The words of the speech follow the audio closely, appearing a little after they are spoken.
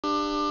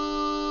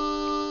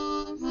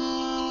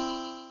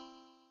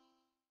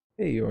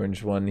Hey,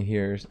 Orange One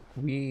here.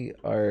 We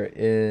are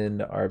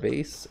in our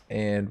base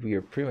and we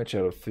are pretty much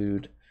out of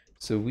food.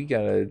 So we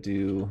gotta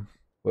do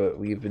what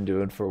we've been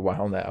doing for a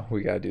while now.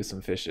 We gotta do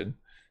some fishing.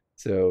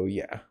 So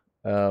yeah.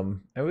 And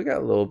we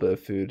got a little bit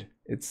of food.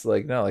 It's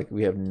like not like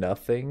we have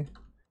nothing,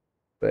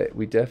 but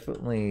we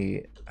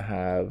definitely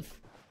have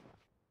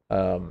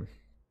um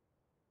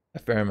a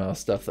fair amount of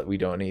stuff that we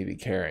don't need to be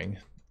carrying.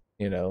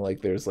 Like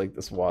there's like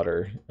this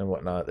water and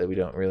whatnot that we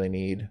don't really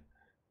need.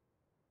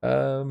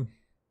 Um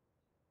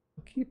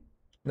Keep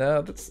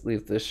no, let's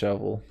leave this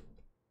shovel.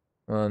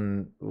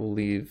 We'll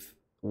leave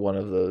one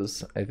of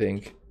those, I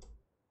think.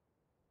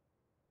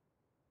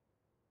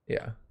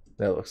 Yeah,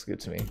 that looks good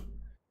to me.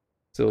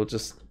 So we'll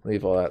just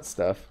leave all that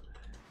stuff.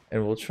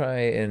 And we'll try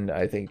and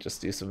I think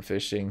just do some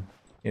fishing.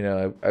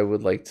 I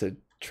would like to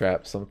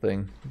trap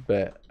something,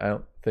 but I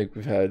don't think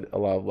we've had a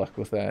lot of luck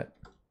with that.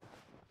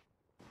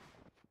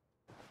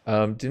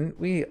 Didn't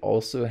we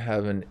also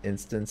have an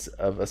instance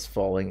of us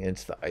falling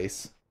into the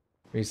ice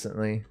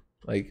recently?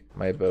 Like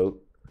my boat?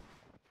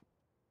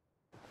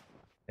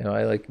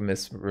 I like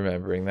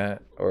misremembering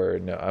that, or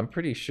no, I'm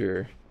pretty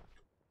sure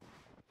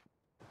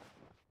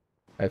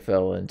I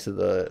fell into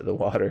the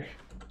water.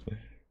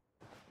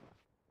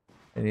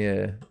 And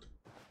yeah,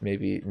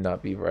 maybe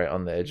not be right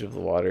on the edge of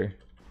the water.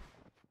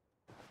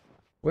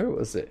 Where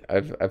was it?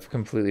 I've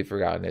completely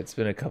forgotten. It's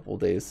been a couple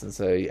days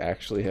since I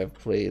actually have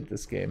played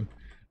this game.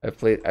 I've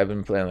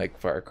been playing like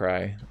Far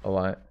Cry a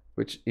lot,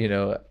 which,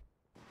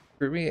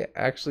 for me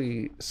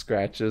actually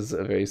scratches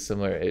a very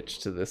similar itch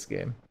to this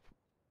game.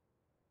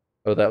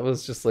 Oh, that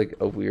was just like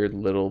a weird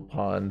little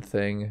pond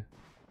thing.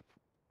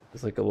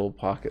 There's like a little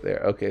pocket there.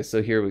 Okay,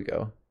 so here we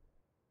go.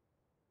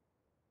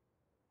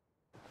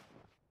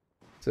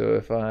 So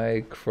if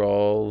I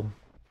crawl,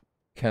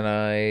 can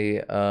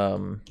I,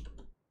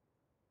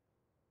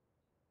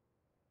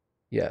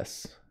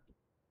 yes.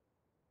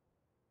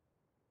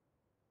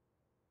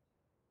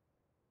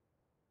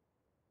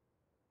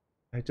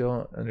 I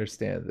don't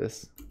understand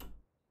this.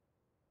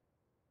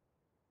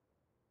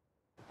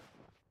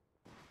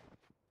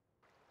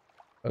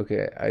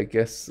 Okay, I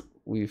guess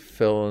we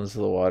fell into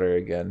the water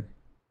again.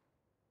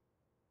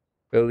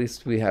 But at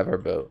least we have our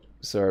boat.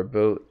 So our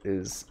boat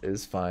is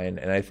fine.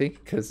 And I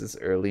think because it's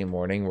early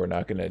morning, we're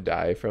not gonna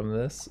die from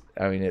this.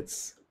 I mean,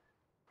 it's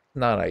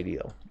not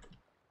ideal.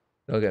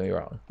 Don't get me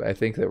wrong, but I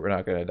think that we're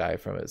not gonna die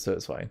from it, so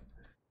it's fine.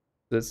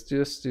 Let's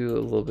just do a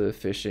little bit of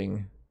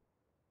fishing,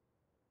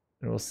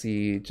 and we'll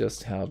see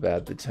just how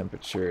bad the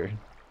temperature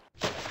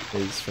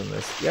is from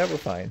this. Yeah, we're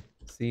fine.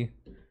 See?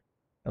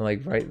 And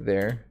like right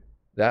there,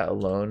 that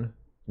alone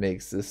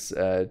makes this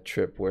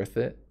trip worth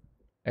it.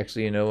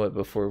 Actually, you know what?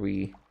 Before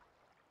we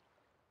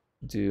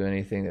do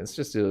anything, let's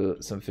just do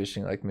some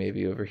fishing, like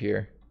maybe over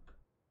here.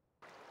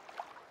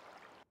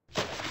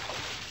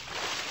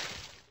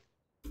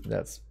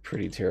 That's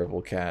pretty terrible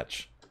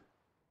catch.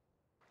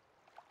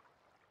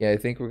 Yeah, I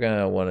think we're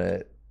gonna want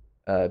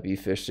to be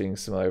fishing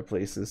some other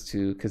places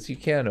too, because you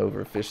can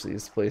overfish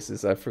these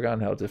places. I've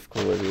forgotten how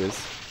difficult it is,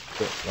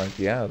 but like,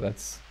 yeah,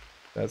 that's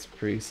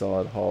pretty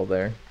solid haul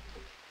there,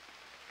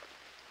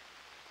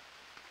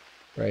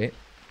 right?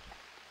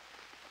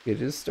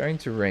 It is starting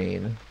to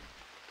rain.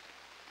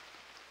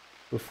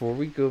 Before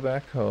we go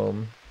back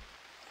home,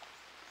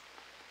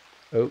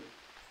 oh,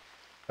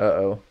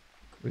 uh-oh,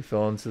 we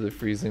fell into the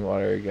freezing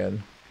water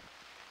again.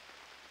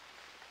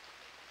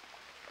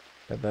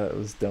 I thought it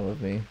was dumb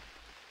of me.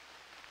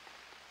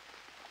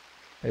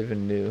 I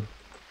even knew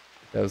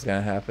that was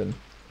gonna happen,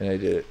 and I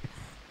did it.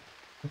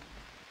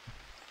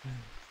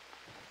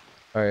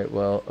 Alright,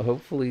 well,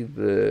 hopefully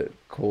the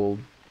cold...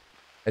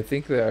 I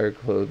think that our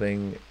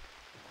clothing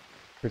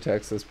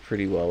protects us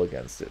pretty well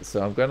against it,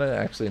 so I'm gonna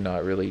actually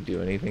not really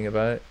do anything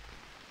about it.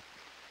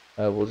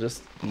 We'll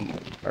just eat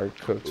our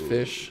cooked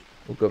fish,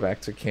 we'll go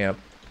back to camp,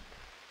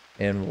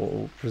 and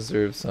we'll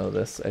preserve some of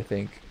this, I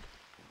think.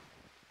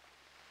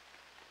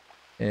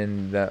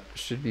 And that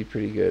should be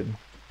pretty good.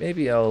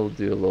 Maybe I'll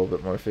do a little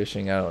bit more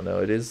fishing, I don't know.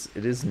 It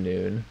is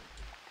noon.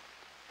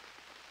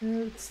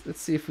 Yeah,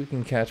 let's see if we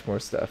can catch more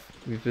stuff.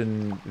 We've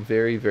been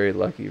very, very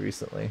lucky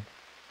recently.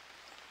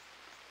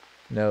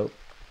 Nope.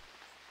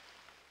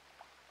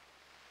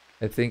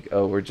 I think,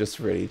 oh, we're just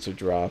ready to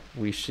drop.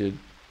 We should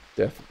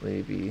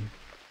definitely be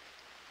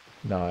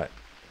not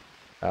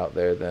out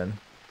there then.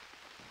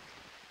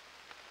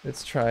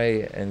 Let's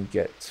try and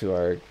get to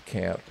our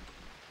camp.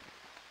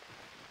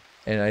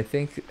 And I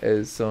think,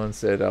 as someone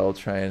said, I'll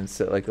try and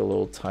set like a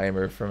little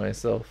timer for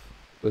myself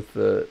with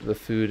the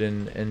food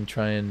and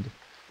try and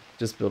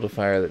just build a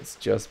fire that's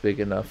just big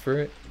enough for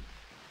it.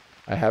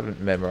 I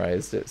haven't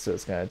memorized it, so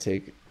it's gonna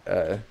take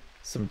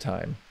some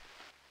time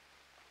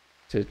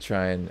to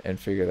try and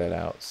figure that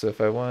out. So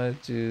if I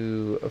want to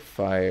do a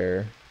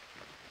fire,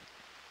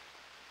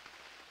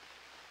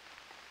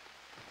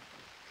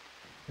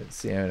 let's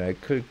see, I mean, I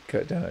could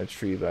cut down a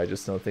tree, but I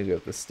just don't think we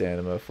have the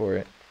stamina for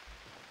it.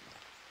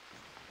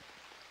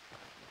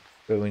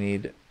 But we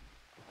need,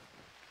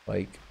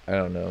 like, I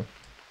don't know.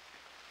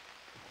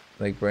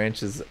 Like,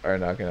 branches are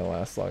not going to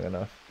last long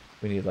enough.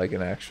 We need, like,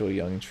 an actual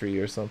young tree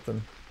or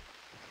something.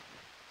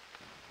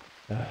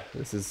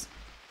 This is...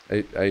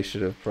 I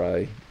should have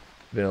probably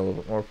been a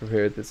little bit more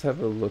prepared. Let's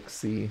have a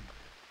look-see.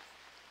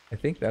 I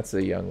think that's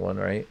a young one,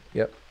 right?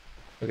 Yep.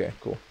 Okay,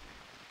 cool.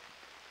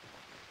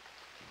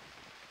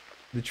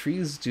 The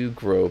trees do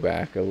grow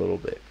back a little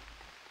bit.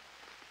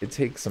 It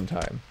takes some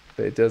time,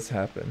 but it does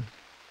happen.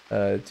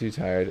 Too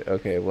tired.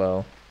 Okay,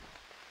 well...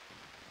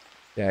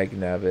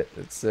 Dagnabbit.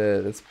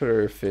 Let's put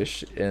our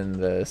fish in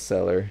the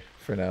cellar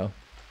for now.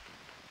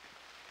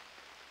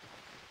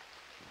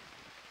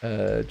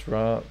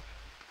 Drop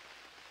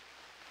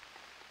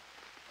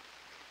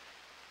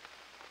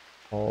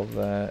all of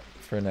that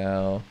for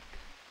now.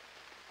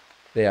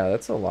 Yeah,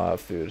 that's a lot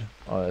of food,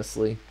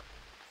 honestly.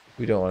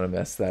 We don't want to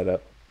mess that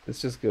up.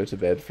 Let's just go to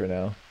bed for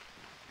now.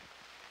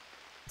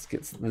 Let's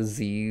get the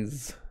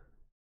Z's.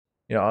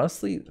 You know,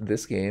 honestly,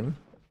 this game,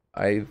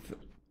 I've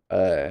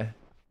I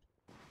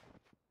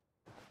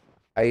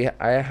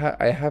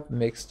have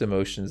mixed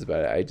emotions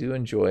about it. I do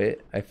enjoy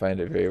it. I find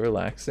it very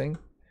relaxing.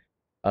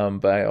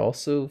 But I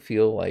also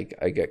feel like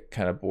I get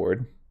kind of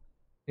bored,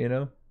 you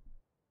know?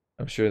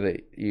 I'm sure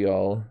that you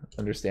all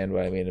understand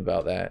what I mean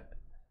about that.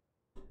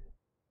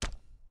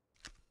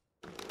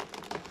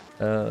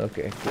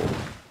 Okay, cool.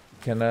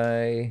 Can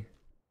I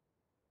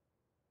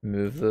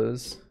move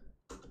those?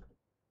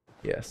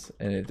 Yes,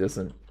 and it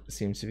doesn't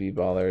seem to be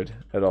bothered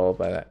at all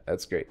by that.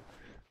 That's great.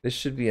 This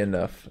should be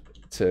enough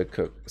to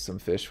cook some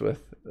fish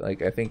with.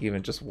 Like, I think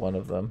even just one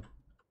of them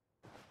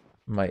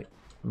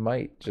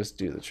might just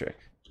do the trick.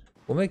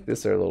 We'll make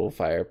this our little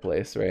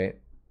fireplace, right?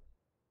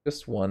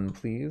 Just one,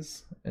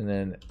 please. And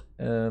then,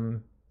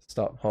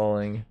 stop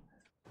hauling.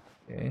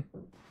 Okay.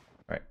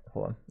 Alright,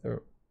 hold on.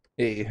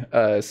 Hey,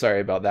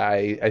 sorry about that.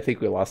 I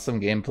think we lost some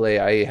gameplay.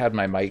 I had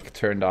my mic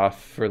turned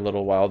off for a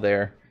little while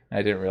there.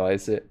 I didn't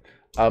realize it.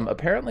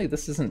 Apparently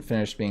this isn't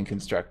finished being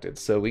constructed,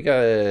 so we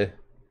gotta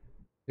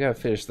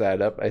finish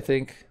that up, I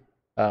think.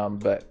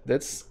 But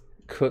let's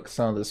cook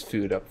some of this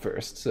food up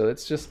first. So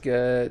let's just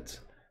get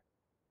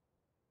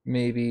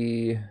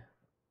maybe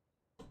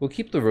we'll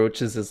keep the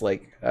roaches as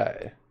like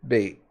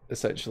bait,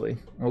 essentially.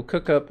 We'll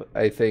cook up,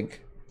 I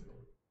think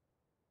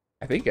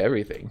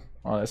everything,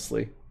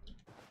 honestly.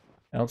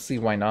 I don't see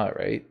why not,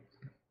 right?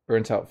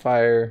 Burnt out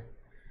fire.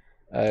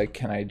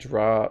 Can I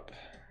drop?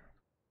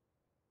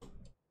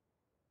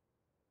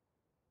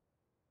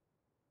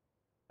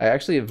 I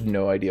actually have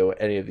no idea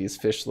what any of these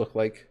fish look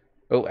like.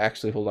 Oh,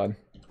 actually, hold on.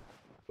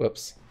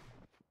 Whoops.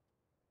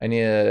 I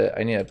need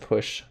to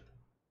push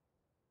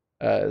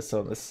some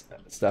of this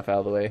stuff out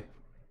of the way.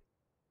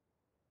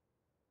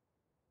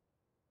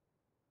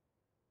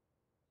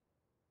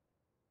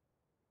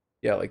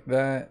 Yeah, like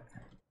that.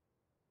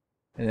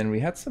 And then we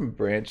had some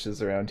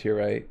branches around here,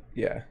 right?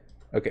 Yeah.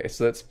 Okay,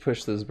 so let's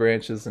push those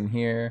branches in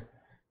here.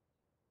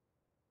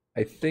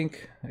 I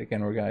think,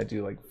 again, we're gonna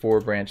do like 4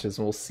 branches,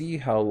 and we'll see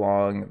how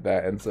long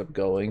that ends up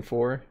going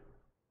for.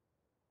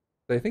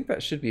 I think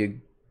that should be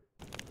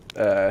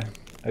a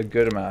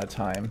good amount of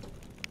time.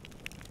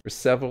 For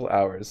several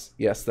hours.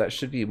 Yes, that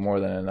should be more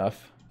than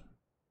enough.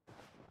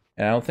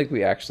 And I don't think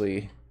we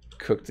actually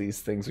cooked these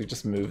things, we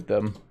just moved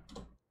them.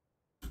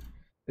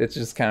 It's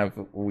just kind of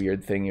a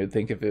weird thing. You'd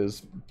think if it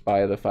was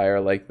by the fire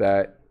like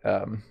that,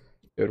 it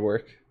would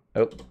work.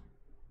 Oh.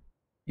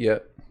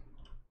 Yep.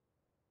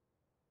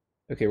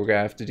 Okay, we're gonna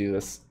have to do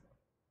this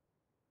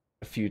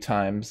a few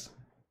times.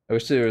 I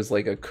wish there was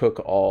like a cook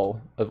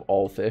all of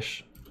all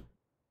fish.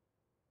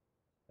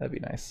 That'd be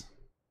nice.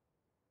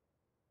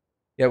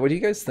 Yeah, what do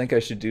you guys think I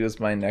should do as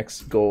my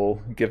next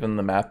goal, given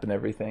the map and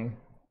everything?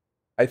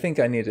 I think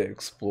I need to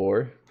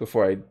explore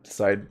before I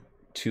decide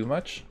too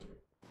much.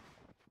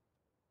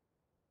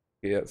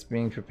 Yeah, it's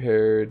being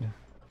prepared.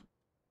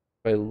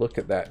 If I look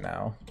at that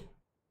now,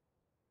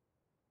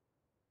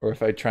 or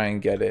if I try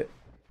and get it,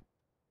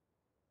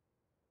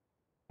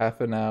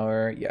 half an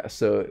hour. Yeah,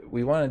 so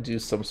we want to do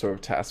some sort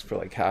of task for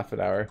like half an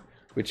hour,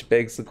 which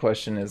begs the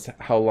question is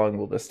how long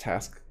will this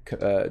task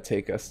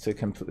take us to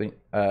complete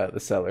the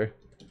cellar?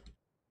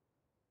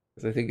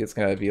 Because I think it's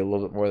going to be a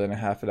little bit more than a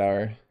half an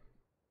hour.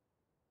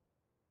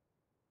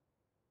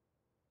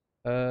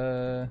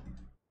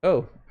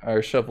 Oh,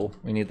 our shovel.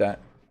 We need that.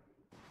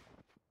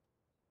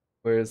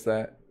 Where is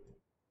that?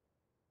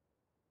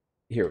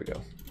 Here we go.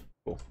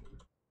 Cool.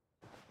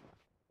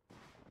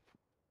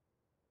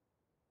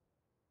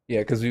 Yeah,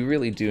 because we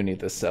really do need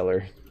this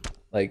cellar.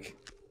 Like,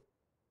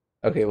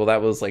 okay, well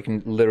that was like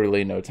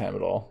literally no time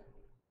at all.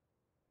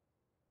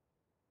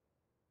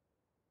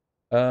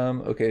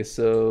 Okay,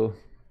 so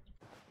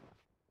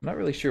I'm not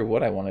really sure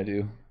what I want to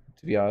do,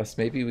 to be honest.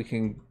 Maybe we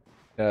can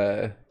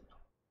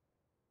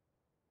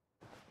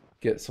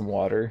get some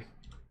water.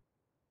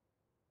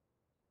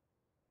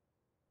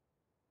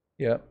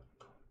 Yep.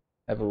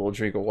 Have a little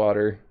drink of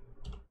water.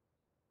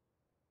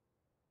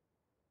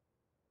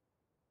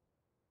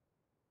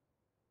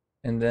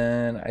 And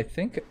then I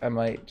think I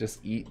might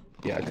just eat,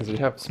 yeah, because we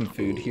have some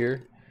food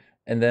here.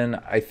 And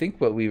then I think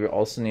what we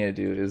also need to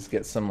do is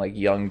get some like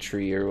young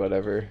tree or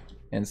whatever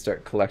and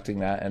start collecting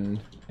that,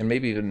 and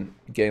maybe even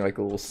getting like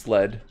a little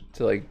sled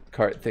to like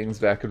cart things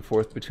back and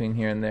forth between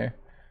here and there.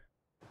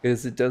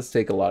 Because it does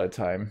take a lot of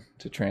time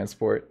to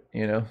transport,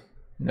 you know?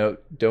 No,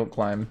 don't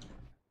climb.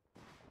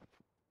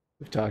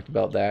 We've talked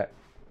about that.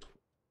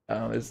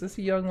 Is this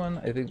a young one?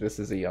 I think this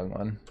is a young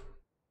one.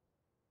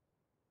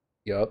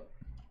 Yup.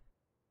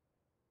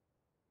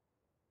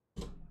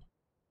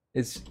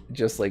 It's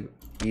just like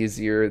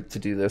easier to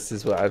do this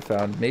is what I've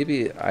found.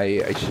 Maybe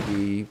I should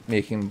be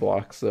making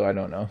blocks though, I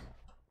don't know.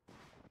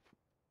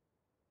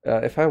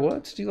 If I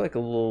wanted to do like a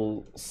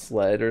little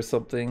sled or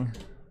something.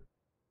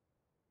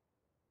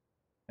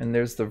 And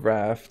there's the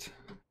raft.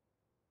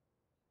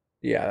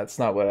 Yeah, that's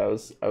not what I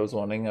was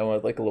wanting. I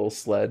wanted like a little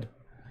sled.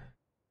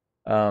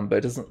 But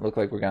it doesn't look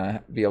like we're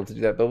gonna be able to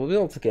do that. But we'll be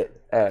able to get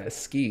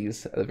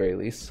skis at the very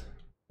least.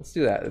 Let's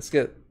do that. Let's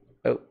get.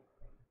 Oh,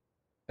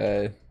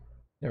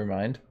 never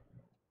mind.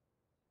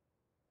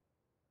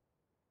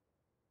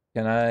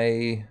 Can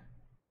I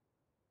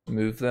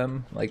move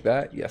them like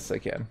that? Yes, I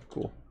can.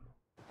 Cool.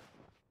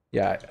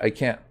 Yeah, I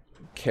can't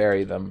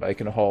carry them, but I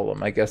can haul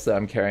them. I guess that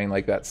I'm carrying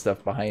like that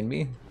stuff behind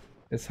me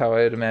is how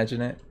I'd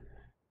imagine it.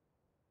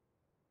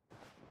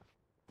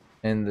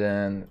 And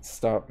then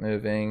stop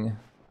moving.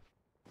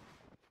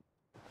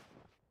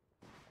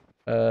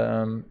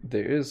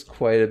 There is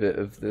quite a bit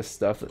of this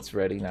stuff that's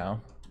ready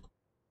now.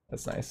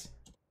 That's nice.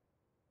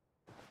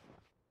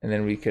 And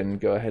then we can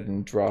go ahead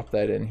and drop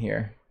that in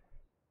here.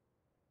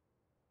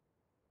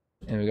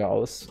 And we got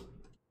all this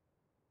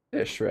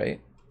fish, right?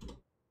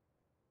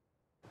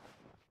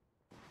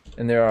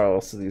 And there are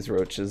also these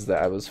roaches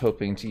that I was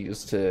hoping to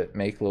use to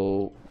make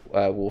little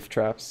wolf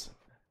traps.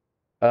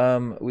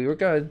 We were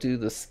gonna do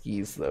the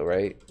skis though,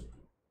 right?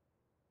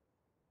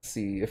 Let's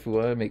see, if we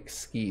want to make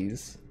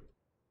skis,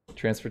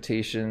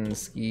 transportation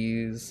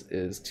skis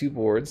is 2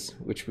 boards,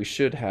 which we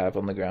should have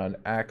on the ground.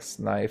 Axe,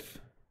 knife,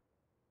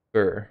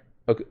 fur.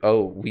 Okay.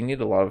 Oh, we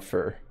need a lot of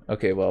fur.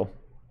 Okay, well,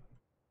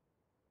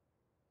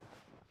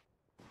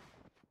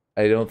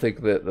 I don't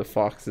think that the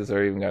foxes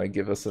are even gonna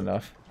give us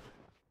enough.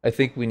 I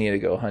think we need to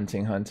go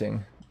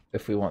hunting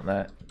if we want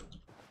that.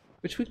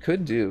 Which we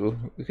could do.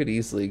 We could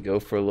easily go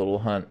for a little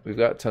hunt. We've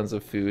got tons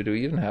of food.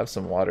 We even have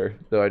some water,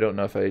 though I don't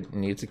know if I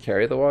need to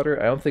carry the water.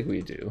 I don't think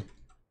we do.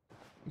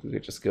 We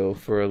could just go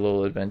for a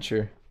little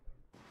adventure.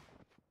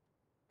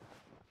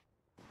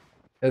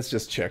 Let's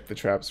just check the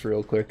traps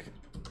real quick.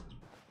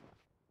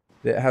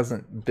 It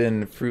hasn't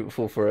been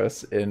fruitful for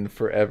us in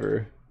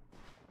forever.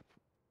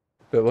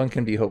 But one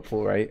can be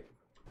hopeful, right?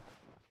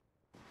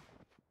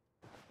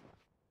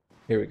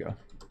 Here we go.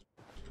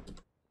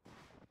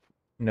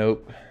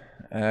 Nope.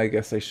 I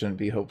guess I shouldn't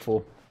be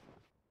hopeful.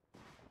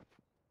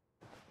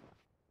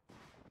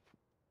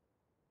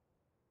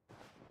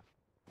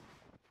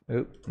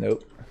 Nope,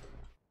 nope.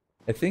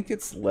 I think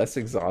it's less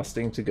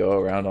exhausting to go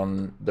around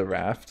on the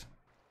raft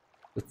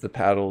with the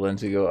paddle than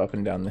to go up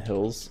and down the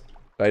hills.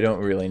 But I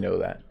don't really know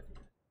that.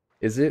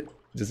 Is it?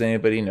 Does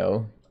anybody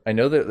know? I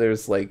know that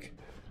there's like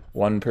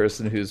one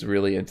person who's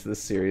really into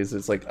this series.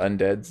 It's like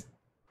Undead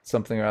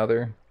something or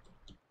other.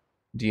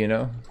 Do you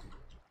know?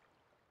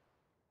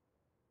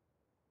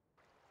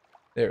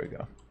 There we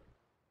go.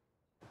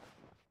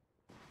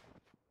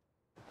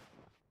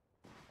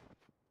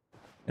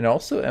 And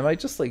also, am I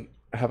just like,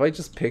 have I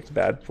just picked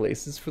bad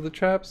places for the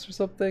traps or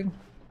something?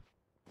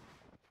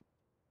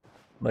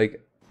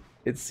 Like,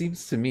 it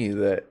seems to me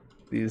that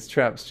these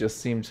traps just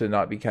seem to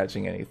not be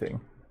catching anything.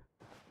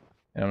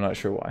 And I'm not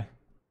sure why.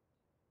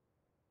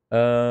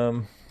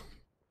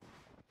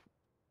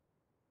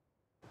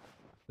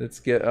 Let's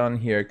get on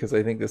here because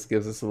I think this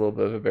gives us a little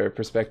bit of a better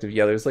perspective.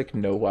 Yeah, there's like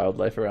no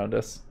wildlife around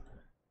us.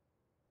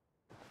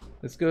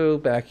 Let's go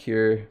back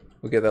here.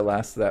 We'll get that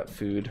last of that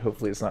food.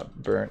 Hopefully it's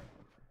not burnt.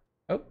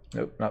 Oh,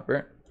 nope, not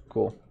burnt.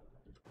 Cool.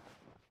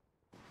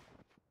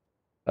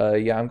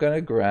 Yeah, I'm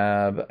gonna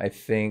grab, I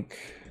think,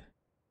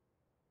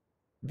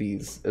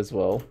 these as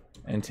well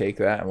and take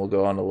that, and we'll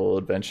go on a little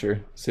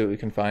adventure, see what we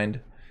can find.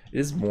 It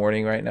is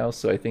morning right now,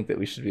 so I think that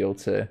we should be able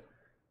to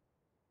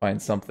find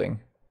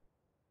something.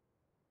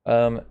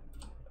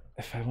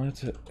 If I wanted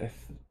to,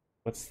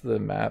 what's the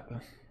map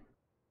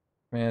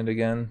command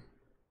again?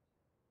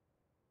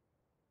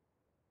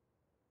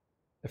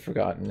 I've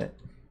forgotten it.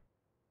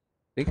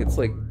 I think it's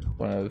like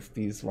one of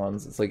these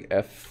ones. It's like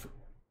F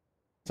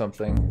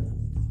something.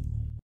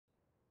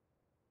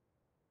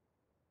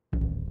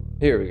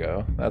 Here we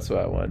go. That's what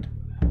I wanted.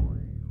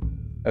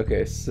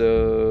 Okay,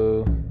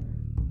 so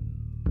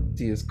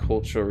these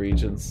cultural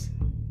regions.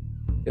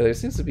 Yeah, there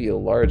seems to be a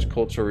large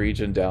cultural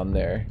region down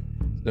there.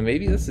 So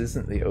maybe this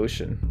isn't the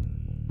ocean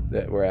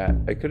that we're at.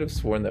 I could have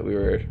sworn that we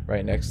were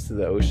right next to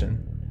the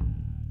ocean.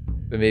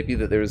 But maybe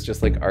that there was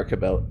just like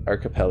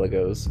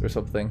archipelagos or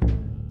something.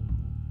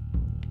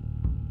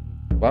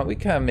 Why don't we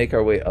kind of make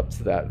our way up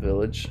to that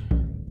village?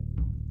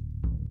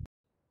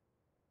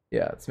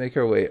 Yeah, let's make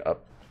our way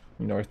up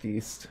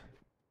northeast.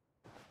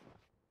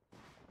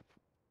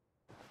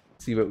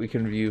 See what we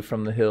can view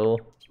from the hill.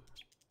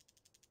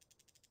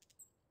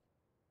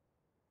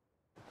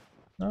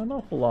 Not an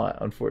awful lot,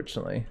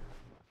 unfortunately.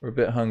 We're a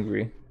bit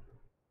hungry.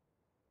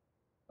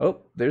 Oh,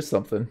 there's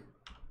something.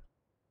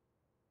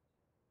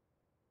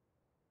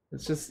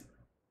 Let's just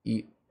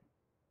eat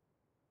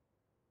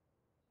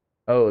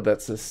Oh,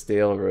 that's a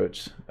stale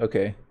roach.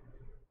 Okay.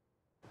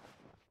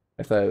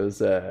 I thought it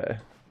was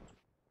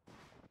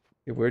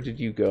where did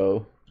you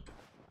go?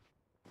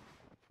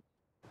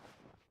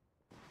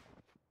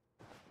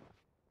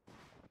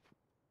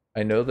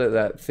 I know that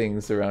that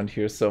thing's around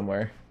here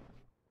somewhere.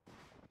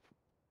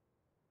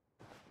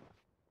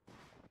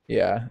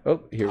 Yeah.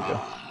 Oh, here we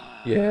go.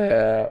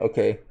 Yeah,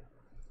 okay.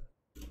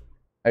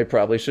 I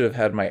probably should have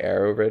had my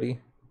arrow ready.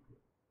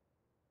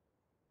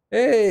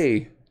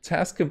 Hey!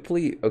 Task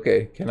complete.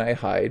 Okay, can I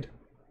hide?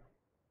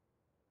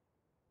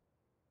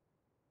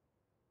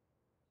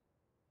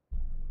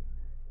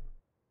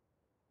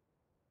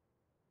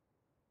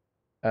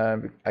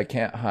 I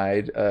can't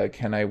hide.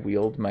 Can I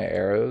wield my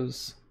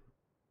arrows?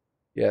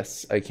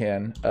 Yes, I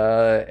can.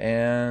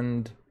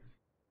 And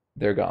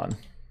they're gone.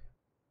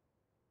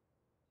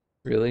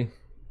 Really?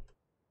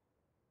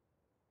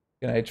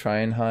 Can I try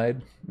and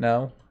hide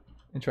now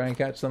and try and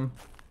catch them?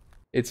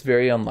 It's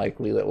very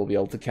unlikely that we'll be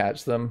able to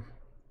catch them.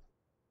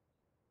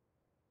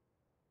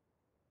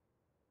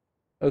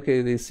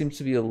 Okay, they seem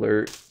to be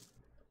alert.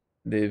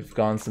 They've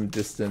gone some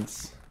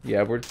distance.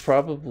 Yeah, we're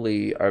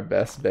probably our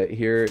best bet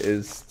here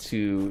is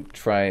to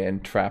try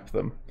and trap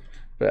them.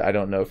 But I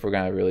don't know if we're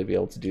gonna really be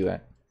able to do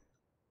that.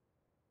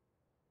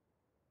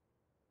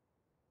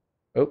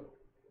 Oh,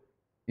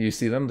 you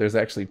see them? There's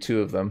actually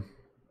two of them.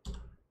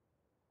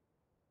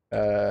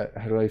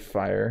 How do I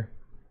fire?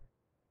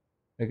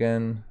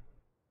 Again,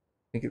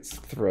 I think it's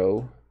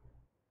throw.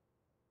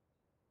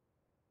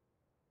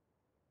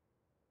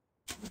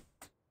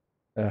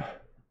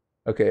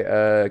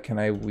 Okay, can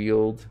I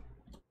wield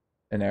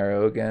an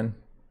arrow again?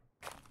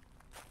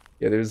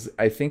 Yeah, there's,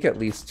 I think, at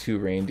least two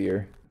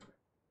reindeer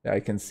that I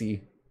can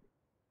see.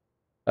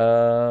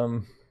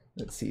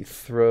 Let's see,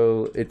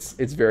 throw. It's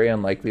very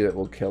unlikely that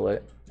we'll kill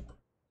it.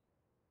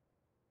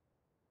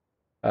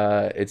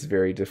 It's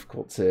very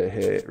difficult to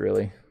hit it,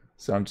 really.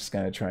 So I'm just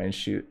gonna try and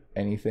shoot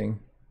anything.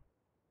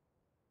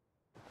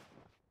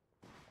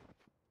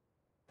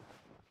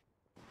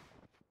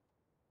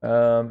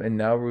 And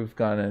now we've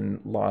gone and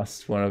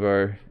lost one of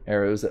our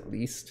arrows at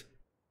least.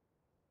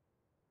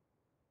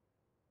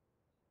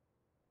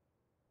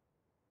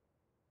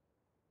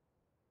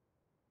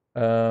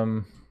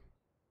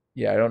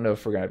 Yeah, I don't know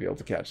if we're gonna be able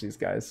to catch these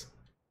guys.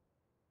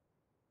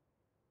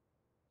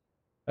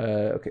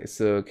 Okay,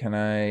 so can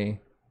I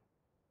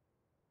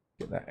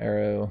get that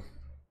arrow?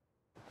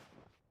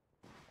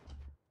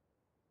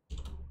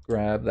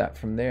 Grab that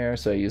from there.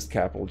 So I used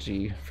capital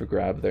G for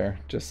grab there,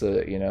 just so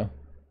that you know.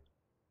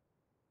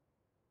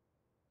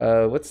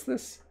 What's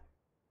this? Is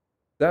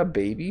that a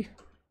baby?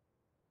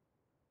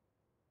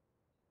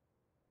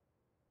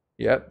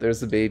 Yep,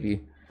 there's a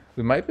baby.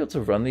 We might be able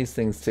to run these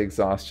things to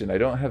exhaustion. I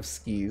don't have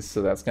skis,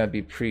 so that's going to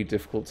be pretty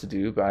difficult to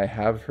do, but I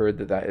have heard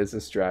that that is a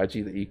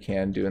strategy that you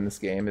can do in this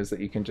game, is that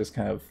you can just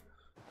kind of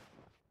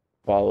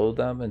follow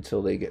them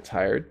until they get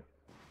tired.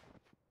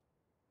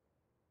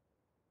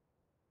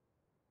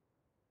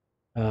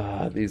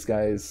 Ah, these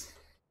guys.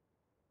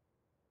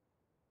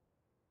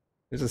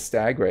 There's a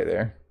stag right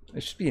there.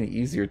 It should be an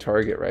easier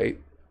target, right?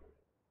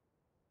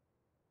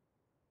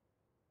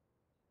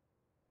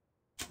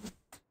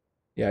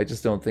 Yeah, I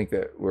just don't think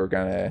that we're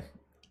gonna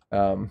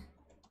um,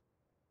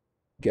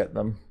 get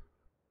them.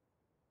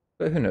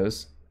 But who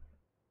knows?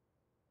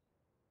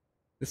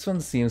 This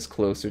one seems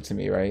closer to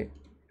me, right?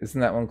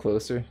 Isn't that one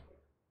closer?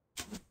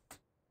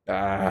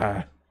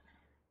 Ah.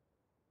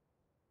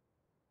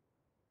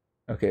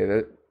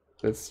 Okay,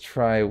 let's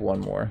try one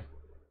more.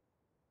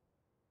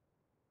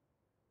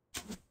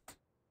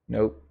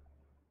 Nope.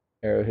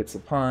 Arrow hits a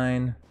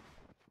pine.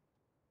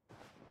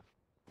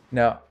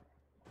 Now,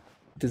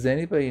 does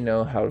anybody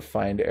know how to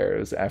find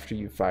arrows after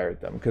you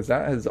fired them? Because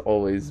that has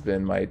always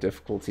been my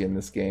difficulty in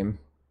this game,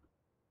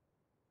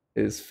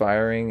 is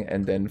firing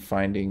and then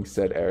finding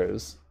said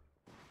arrows.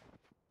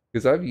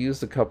 Because I've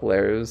used a couple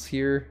arrows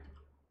here,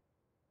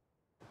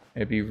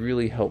 and it'd be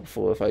really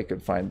helpful if I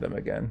could find them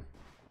again.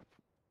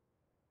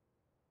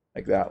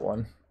 Like that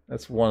one.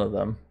 That's one of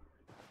them.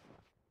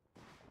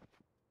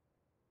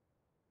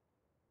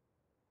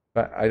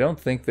 But I don't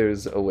think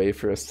there's a way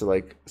for us to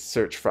like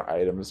search for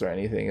items or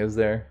anything, is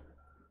there?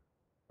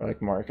 Or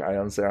like mark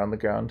items there on the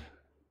ground.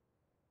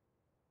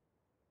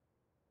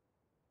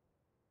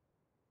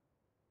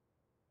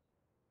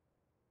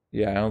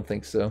 Yeah, I don't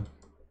think so.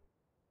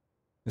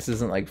 This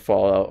isn't like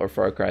Fallout or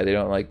Far Cry. They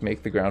don't like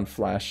make the ground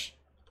flash.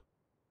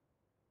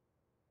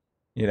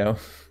 You know?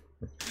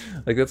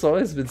 Like that's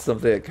always been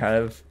something that kind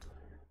of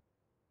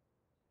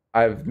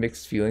I have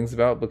mixed feelings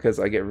about, because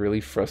I get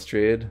really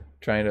frustrated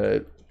trying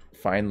to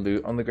find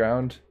loot on the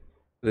ground.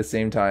 At the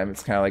same time,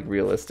 it's kind of like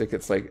realistic.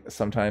 It's like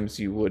sometimes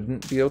you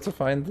wouldn't be able to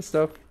find the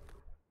stuff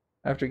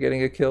after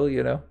getting a kill,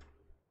 you know?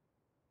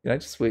 Can I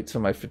just wait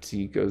till my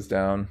fatigue goes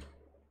down?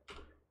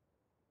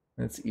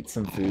 Let's eat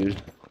some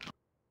food.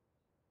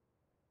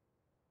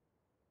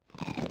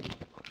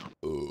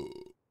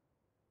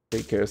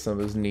 Take care of some of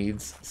those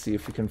needs. See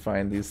if we can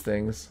find these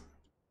things.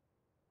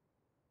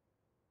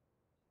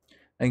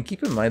 And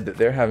keep in mind that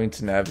they're having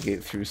to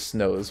navigate through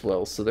snow as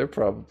well, so they're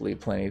probably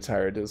plenty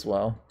tired as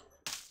well.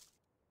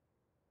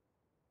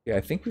 Yeah,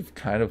 I think we've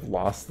kind of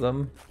lost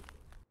them,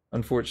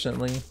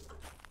 unfortunately.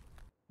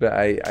 But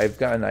I've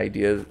got an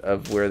idea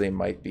of where they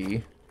might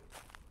be.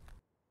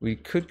 We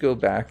could go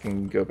back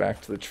and go back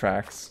to the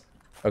tracks.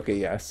 Okay,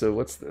 yeah, so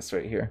what's this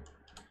right here?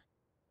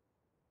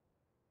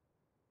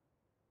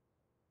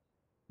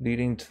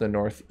 Leading to the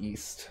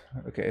northeast.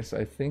 Okay, so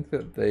I think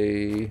that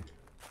they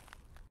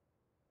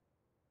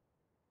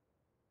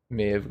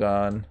may have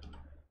gone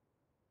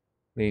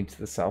leading to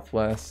the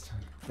southwest.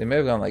 They may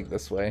have gone like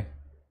this way.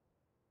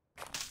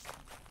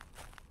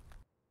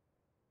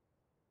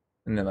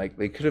 And then like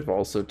they could have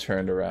also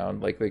turned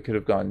around. Like they could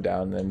have gone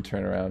down and then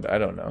turn around. I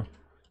don't know.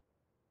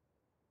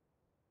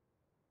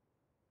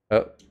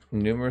 Oh,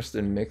 numerous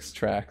and mixed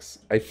tracks.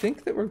 I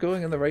think that we're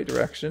going in the right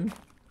direction.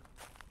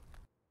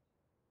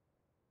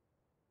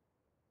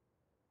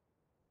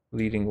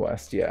 Leading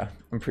west, yeah.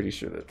 I'm pretty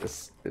sure that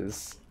this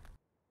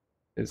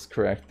is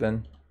correct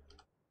then.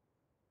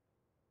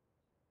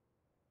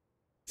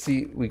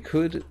 See, we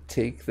could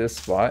take this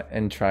spot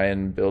and try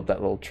and build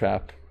that little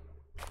trap.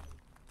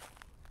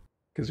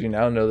 Because we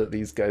now know that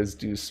these guys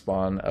do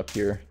spawn up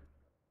here.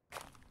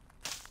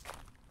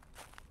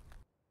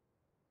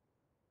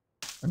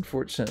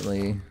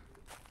 Unfortunately,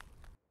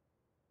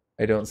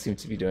 I don't seem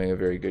to be doing a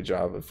very good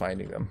job of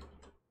finding them.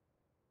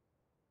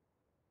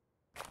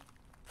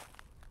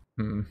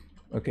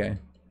 Okay.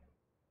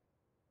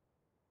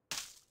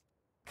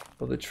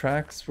 Well, the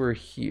tracks were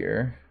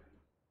here.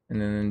 And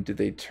then did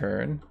they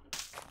turn?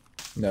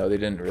 No, they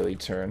didn't really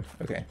turn.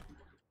 Okay.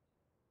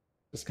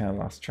 Just kind of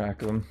lost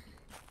track of them.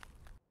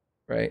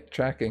 Right,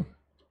 tracking.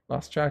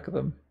 Lost track of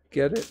them.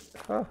 Get it?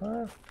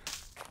 Haha.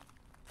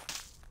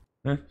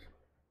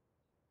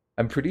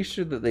 I'm pretty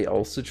sure that they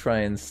also try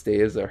and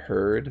stay as a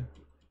herd.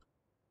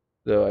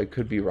 Though I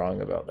could be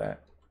wrong about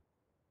that.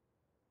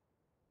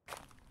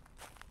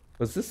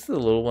 Was this the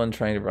little one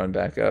trying to run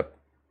back up?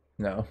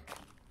 No.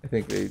 I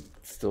think they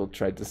still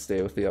tried to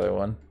stay with the other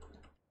one.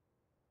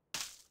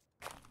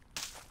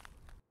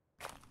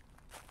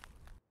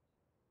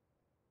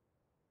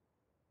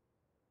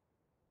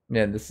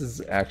 Man, this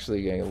is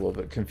actually getting a little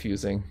bit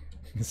confusing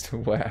as to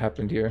what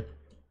happened here.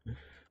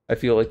 I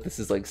feel like this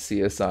is like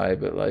CSI,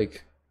 but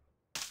like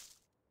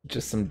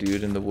just some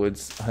dude in the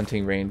woods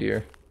hunting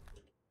reindeer.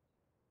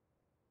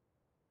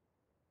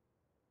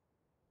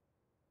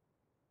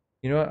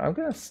 You know what? I'm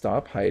gonna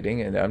stop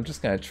hiding and I'm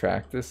just gonna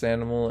track this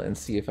animal and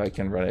see if I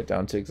can run it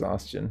down to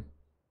exhaustion.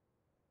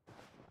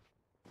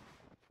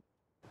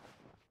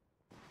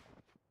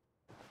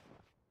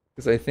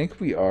 Because I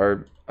think we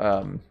are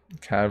kind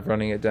of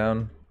running it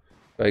down,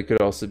 but I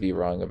could also be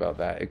wrong about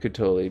that. It could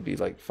totally be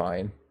like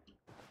fine.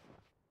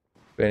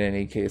 But in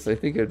any case, I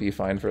think it'd be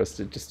fine for us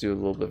to just do a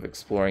little bit of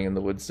exploring in the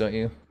woods, don't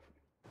you?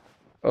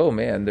 Oh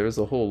man, there was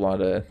a whole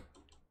lot of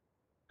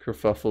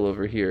kerfuffle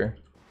over here.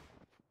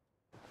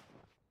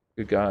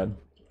 Good God.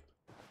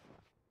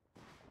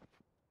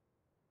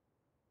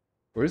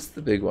 Where's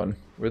the big one?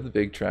 Where are the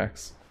big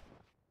tracks?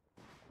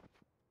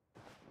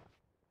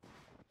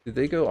 Did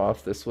they go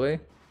off this way?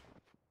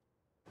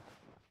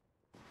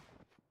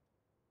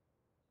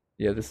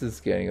 Yeah, this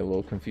is getting a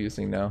little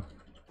confusing now.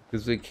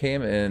 Because we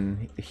came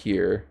in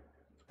here,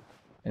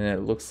 and it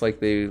looks like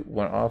they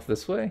went off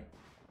this way?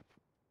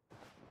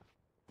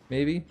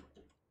 Maybe?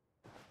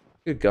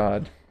 Good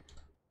God.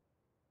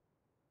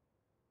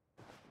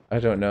 I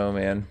don't know,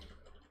 man.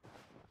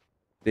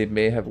 They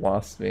may have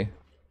lost me.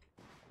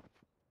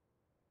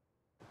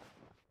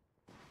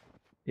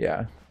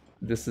 Yeah,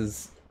 this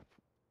is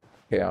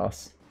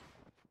chaos.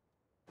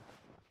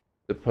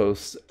 The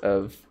post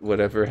of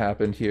whatever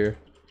happened here.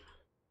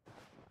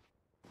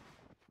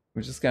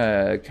 I'm just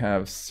gonna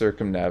kind of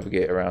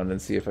circumnavigate around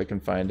and see if I can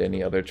find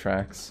any other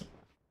tracks.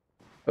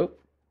 Oh.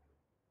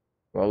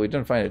 Well, we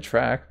didn't find a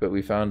track, but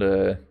we found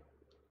a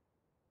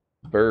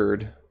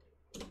bird.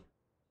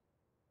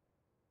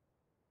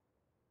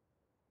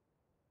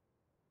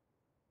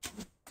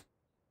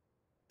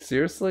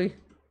 Seriously?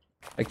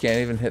 I can't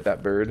even hit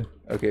that bird.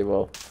 Okay,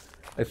 well,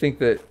 I think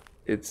that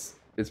it's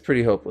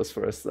pretty hopeless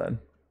for us then.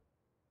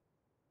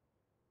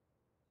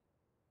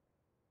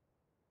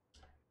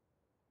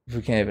 If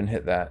we can't even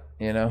hit that,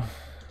 you know?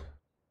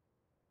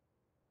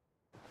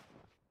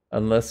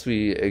 Unless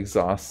we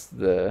exhaust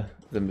the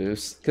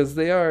moose, because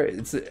they are,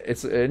 it's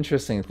an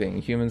interesting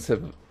thing. Humans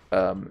have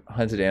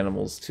hunted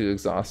animals to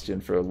exhaustion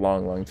for a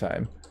long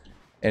time,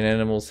 and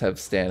animals have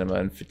stamina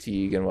and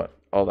fatigue and what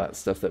all that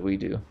stuff that we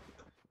do.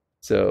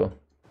 So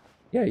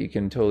yeah, you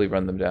can totally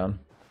run them down.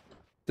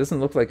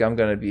 Doesn't look like I'm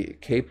gonna be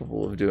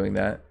capable of doing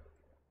that.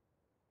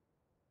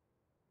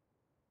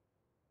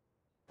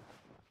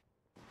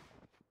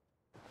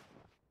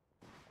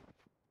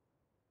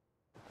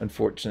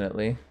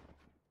 Unfortunately.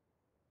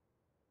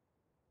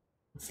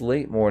 It's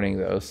late morning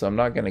though, so I'm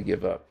not gonna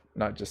give up.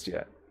 Not just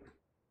yet.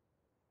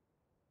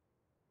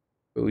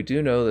 But we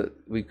do know that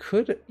we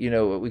could, you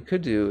know, what we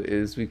could do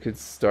is we could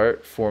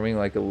start forming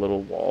like a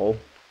little wall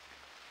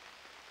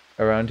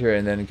around here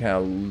and then kind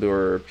of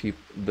lure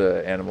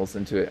the animals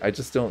into it. I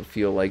just don't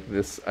feel like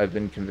this, I've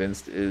been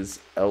convinced, is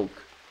elk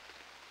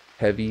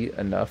heavy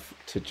enough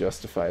to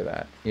justify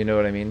that. You know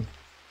what I mean?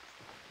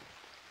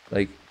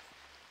 Like,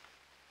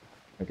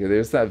 okay,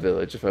 there's that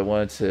village. If I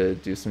wanted to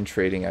do some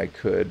trading, I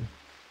could.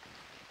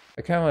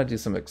 I kind of want to do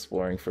some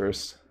exploring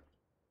first.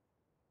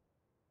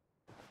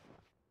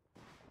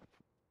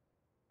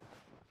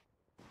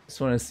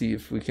 Just want to see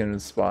if we can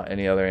spot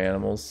any other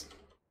animals.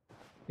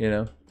 You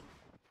know?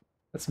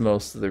 That's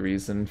most of the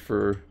reason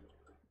for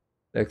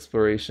the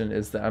exploration,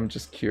 is that I'm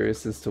just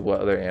curious as to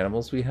what other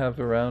animals we have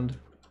around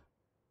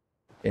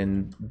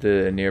in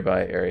the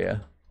nearby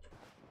area.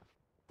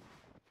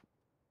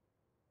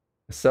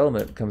 A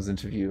settlement comes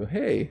into view.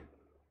 Hey!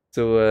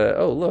 So,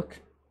 oh look,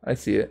 I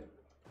see it.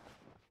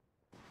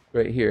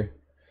 Right here.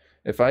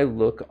 If I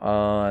look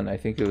on, I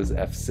think it was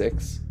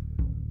F6.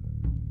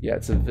 Yeah,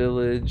 it's a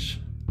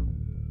village.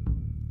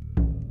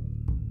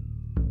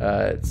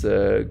 It's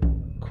a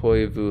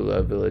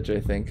Koivula village,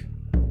 I think.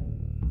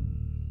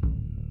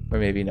 Or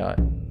maybe not.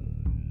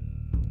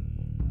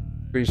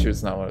 Pretty sure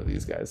it's not one of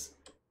these guys.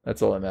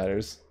 That's all that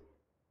matters.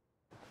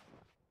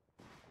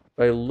 If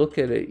I look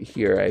at it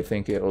here, I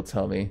think it will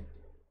tell me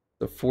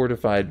the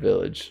fortified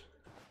village.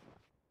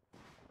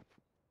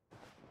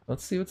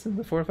 Let's see what's in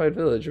the fortified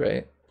village,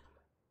 right?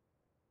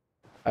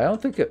 I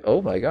don't think it...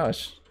 Oh my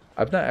gosh.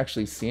 I've not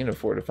actually seen a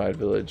fortified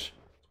village.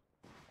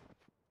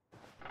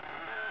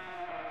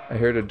 I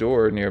heard a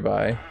door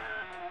nearby.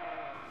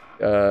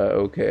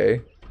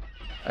 Okay.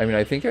 I mean,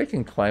 I think I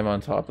can climb on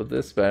top of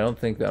this, but I don't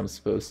think that I'm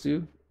supposed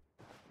to.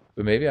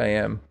 But maybe I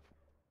am.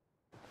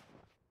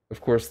 Of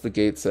course, the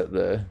gate's at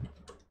the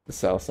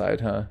south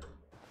side, huh?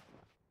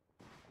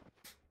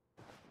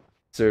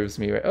 Serves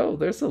me right. Oh,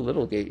 there's a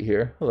little gate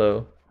here.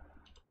 Hello.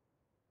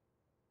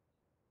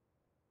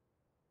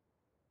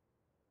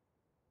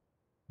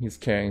 He's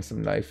carrying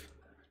some knife.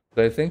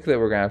 But I think that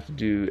we're gonna have to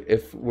do,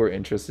 if we're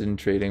interested in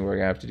trading, we're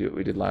gonna have to do what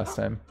we did last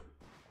time.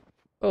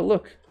 Oh,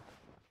 look.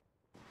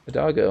 A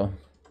doggo.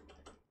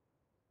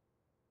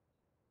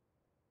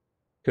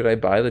 Could I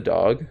buy the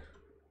dog?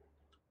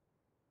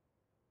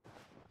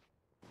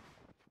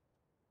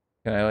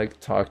 Can I, like,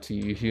 talk to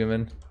you,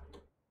 human?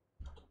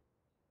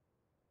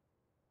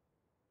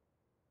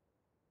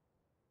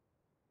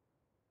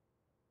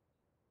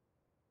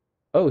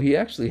 Oh, he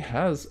actually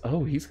has...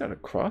 Oh, he's got a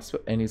crossbow,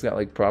 and he's got,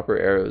 like, proper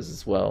arrows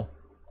as well.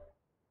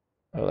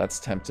 Oh, that's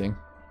tempting.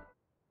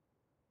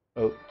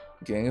 Oh,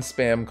 getting a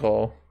spam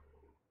call.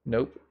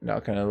 Nope,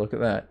 not gonna look at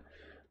that.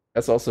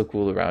 That's also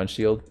cool, the round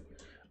shield.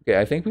 Okay,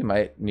 I think we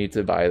might need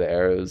to buy the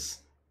arrows.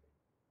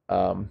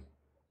 I'm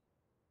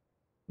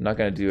not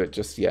gonna do it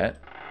just yet.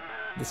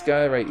 This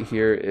guy right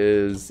here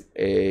is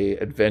a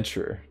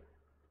adventurer.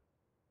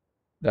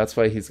 That's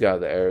why he's got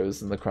the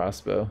arrows and the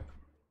crossbow.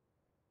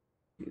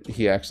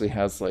 He actually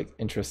has like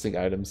interesting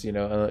items, you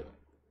know,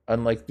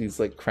 unlike these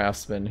like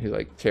craftsmen who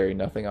like carry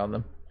nothing on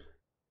them.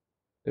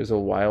 There's a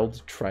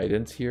wild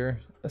trident here,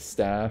 a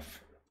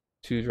staff,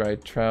 2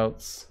 dried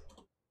trouts,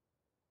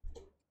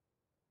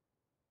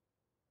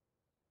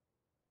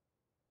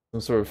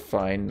 some sort of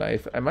fine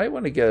knife. I might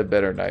want to get a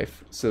better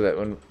knife so that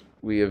when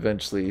we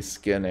eventually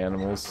skin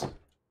animals,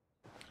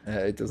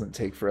 it doesn't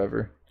take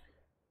forever.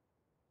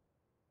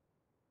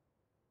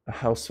 A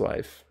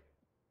housewife.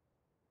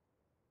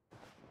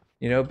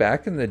 You know,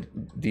 back in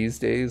these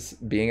days,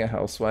 being a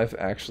housewife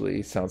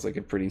actually sounds like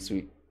a pretty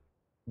sweet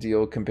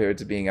deal compared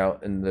to being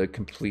out in the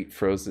complete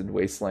frozen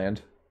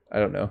wasteland. I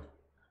don't know.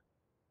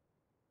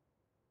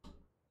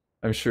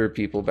 I'm sure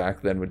people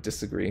back then would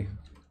disagree.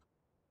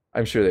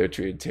 I'm sure they were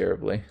treated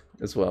terribly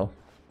as well.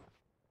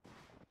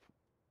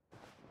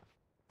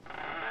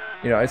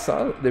 You know, I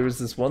saw there was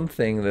this one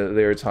thing that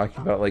they were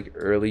talking about, like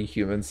early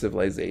human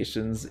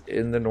civilizations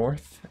in the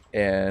north,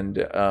 and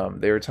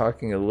they were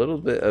talking a little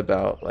bit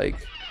about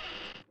like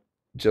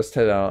just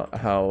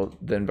how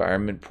the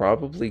environment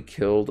probably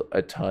killed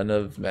a ton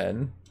of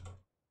men,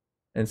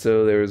 and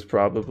so there was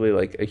probably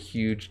like a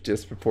huge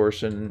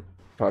disproportion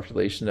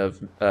population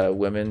of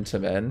women to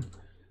men,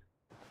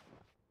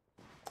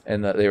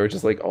 and that they were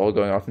just like all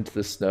going off into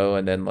the snow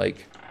and then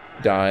like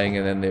dying,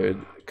 and then they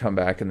would come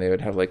back and they would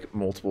have like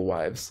multiple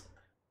wives.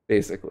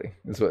 Basically,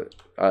 is what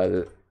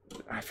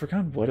I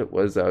forgot what it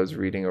was I was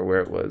reading or where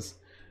it was,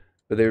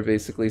 but they were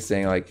basically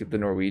saying like the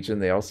Norwegian,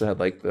 they also had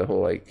like the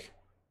whole like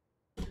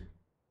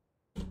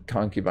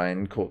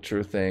concubine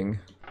culture thing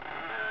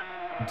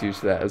due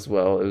to that as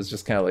well. It was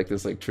just kind of like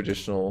this like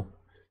traditional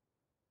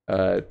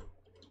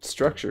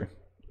structure,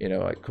 you know,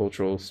 like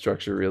cultural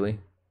structure really.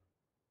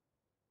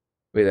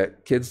 Wait,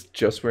 that kid's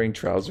just wearing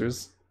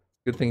trousers.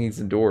 Good thing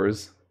he's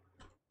indoors.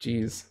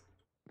 Jeez.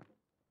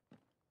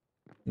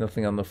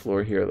 Nothing on the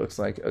floor here, it looks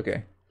like.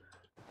 Okay.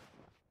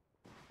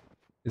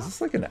 Is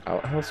this like an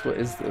outhouse? What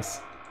is this?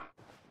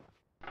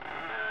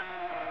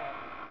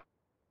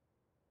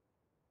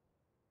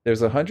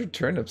 There's 100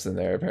 turnips in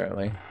there,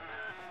 apparently.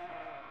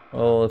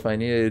 Well, if I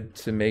needed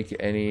to make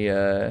any,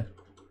 I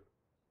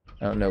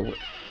don't know,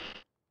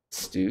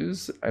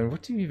 stews? I mean,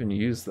 what do you even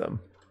use them?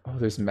 Oh,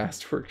 there's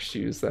masterwork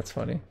shoes. That's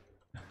funny.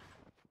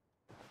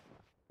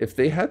 If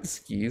they had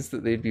skis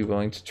that they'd be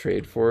willing to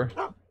trade for.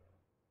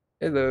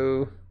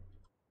 Hello.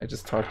 I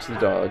just talked to the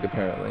dog,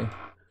 apparently.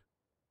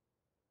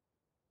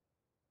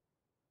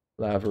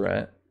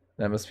 Laverat.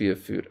 That must be a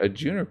food. A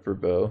juniper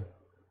bow.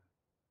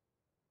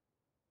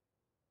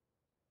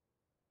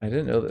 I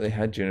didn't know that they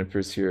had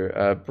junipers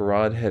here.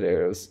 Broadhead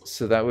arrows.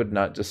 So that would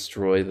not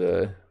destroy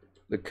the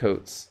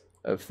coats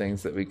of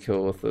things that we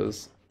kill with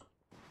those.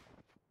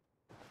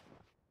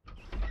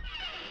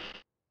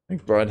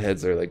 Like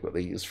broadheads are like what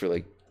they use for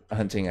like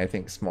hunting, I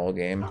think, small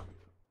game.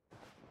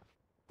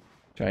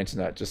 Trying to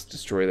not just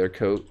destroy their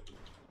coat.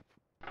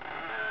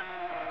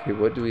 Okay,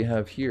 what do we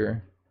have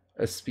here?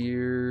 A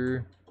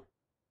spear.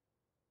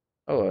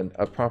 Oh,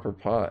 a proper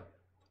pot.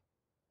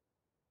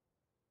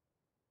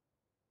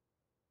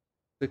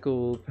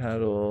 Sickle,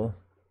 paddle.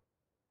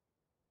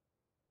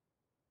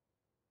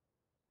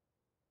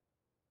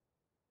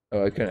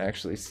 Oh, I couldn't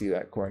actually see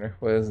that corner.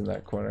 What is in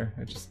that corner?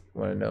 I just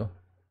want to know.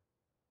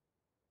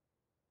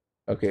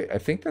 Okay, I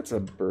think that's a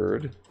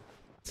bird.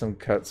 Some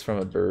cuts from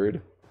a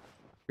bird.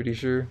 Pretty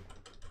sure.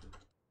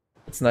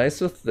 It's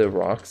nice with the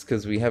rocks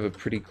because we have a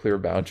pretty clear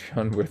boundary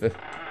on where the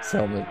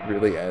settlement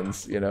really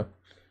ends, you know?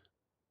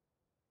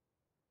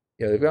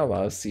 Yeah, they've got a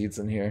lot of seeds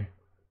in here.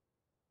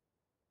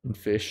 And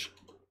fish.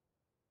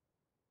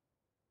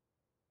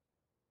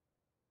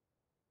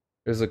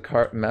 There's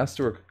a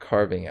masterwork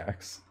carving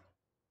axe.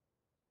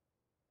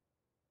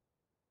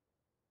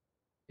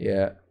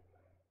 Yeah.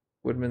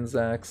 Woodman's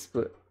axe,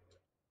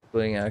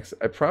 splitting axe.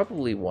 I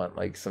probably want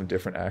like some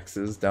different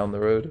axes down the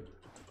road.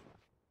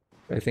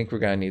 I think we're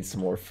gonna need some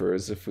more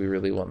furs if we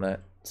really want that.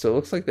 So it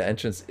looks like the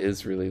entrance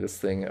is really this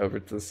thing over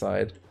to the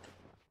side.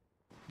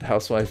 The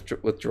housewife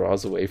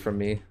withdraws away from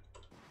me.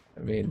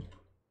 I mean,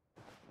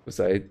 was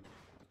I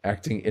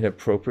acting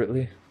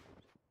inappropriately?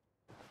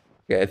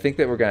 Okay, I think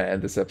that we're gonna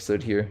end this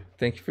episode here.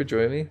 Thank you for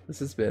joining me. This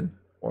has been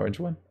Orange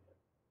One.